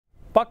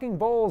Bucking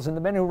bulls and the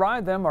men who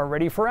ride them are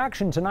ready for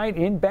action tonight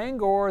in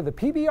Bangor. The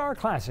PBR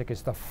Classic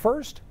is the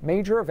first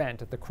major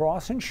event at the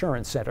Cross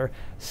Insurance Center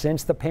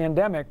since the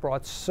pandemic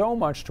brought so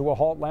much to a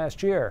halt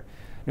last year.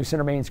 News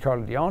Center Maine's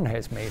Carly Dion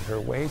has made her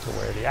way to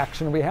where the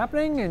action will be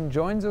happening and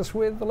joins us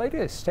with the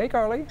latest. Hey,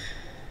 Carly.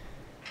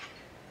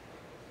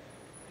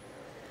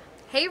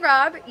 Hey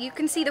Rob, you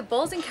can see the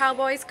Bulls and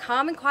Cowboys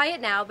calm and quiet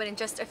now, but in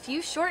just a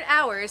few short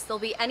hours they'll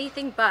be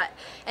anything but.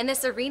 And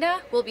this arena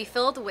will be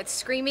filled with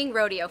screaming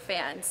rodeo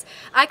fans.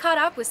 I caught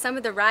up with some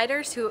of the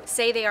riders who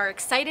say they are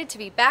excited to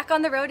be back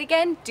on the road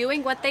again,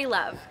 doing what they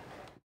love.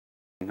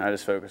 I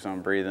just focus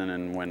on breathing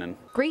and winning.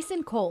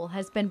 Grayson Cole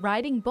has been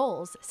riding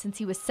bulls since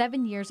he was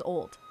 7 years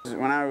old.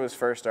 When I was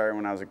first starting,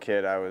 when I was a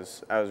kid, I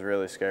was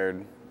really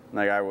scared.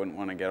 Like, I wouldn't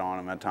want to get on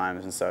them at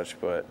times and such,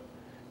 but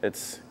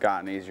it's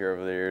gotten easier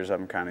over the years.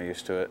 I'm kind of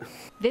used to it.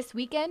 This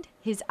weekend,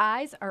 his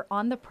eyes are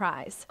on the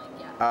prize.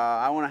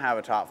 I want to have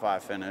a top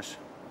 5 finish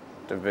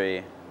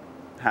to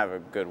have a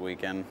good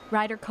weekend.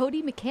 Rider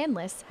Cody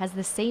McCandless has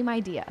the same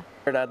idea.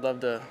 I'd love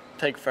to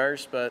take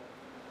first, but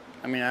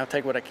I mean, I'll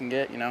take what I can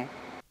get, you know.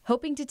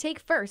 Hoping to take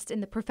first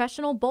in the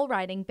professional bull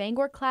riding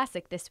Bangor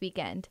Classic this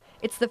weekend.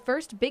 It's the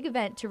first big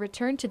event to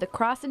return to the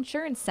Cross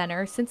Insurance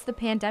Center since the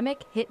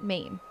pandemic hit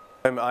Maine.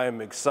 I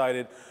am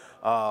excited.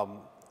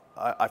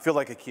 I feel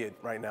like a kid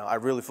right now. I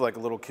really feel like a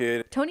little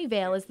kid. Tony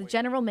Vale is the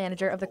general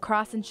manager of the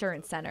Cross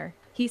Insurance Center.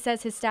 He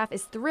says his staff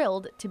is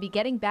thrilled to be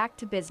getting back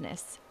to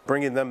business.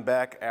 Bringing them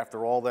back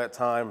after all that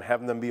time,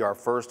 having them be our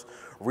first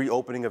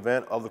reopening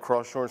event of the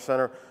Cross Insurance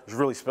Center is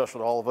really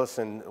special to all of us,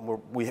 and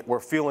we're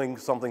feeling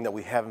something that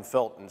we haven't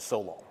felt in so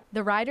long.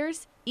 The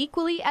riders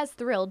equally as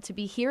thrilled to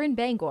be here in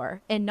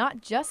Bangor, and not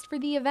just for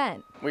the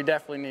event. We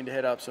definitely need to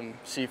hit up some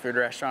seafood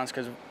restaurants,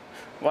 because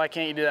why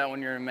can't you do that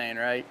when you're in Maine,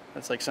 right?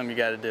 That's like something you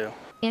got to do.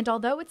 And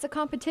although it's a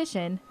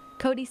competition,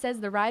 Cody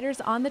says the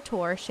riders on the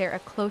tour share a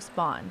close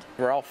bond.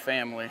 We're all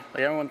family.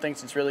 Like, everyone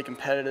thinks it's really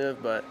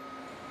competitive, but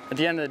at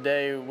the end of the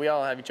day, we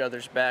all have each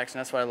other's backs, and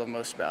that's what I love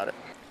most about it.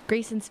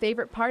 Grayson's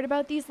favorite part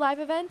about these live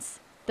events?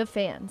 The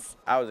fans.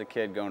 I was a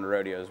kid going to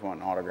rodeos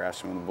wanting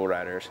autographs from the bull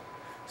riders,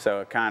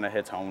 so it kind of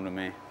hits home to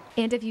me.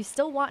 And if you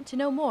still want to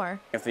know more,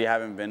 if you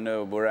haven't been to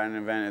a bull riding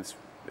event,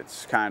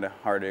 it's kind of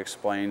hard to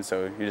explain,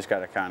 so you just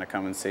got to kind of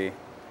come and see.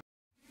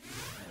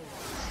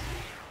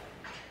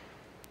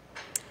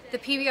 The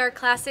PBR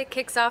Classic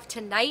kicks off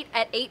tonight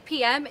at 8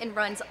 p.m. and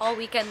runs all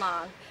weekend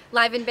long.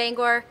 Live in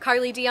Bangor,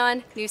 Carly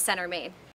Dion, News Center Maine.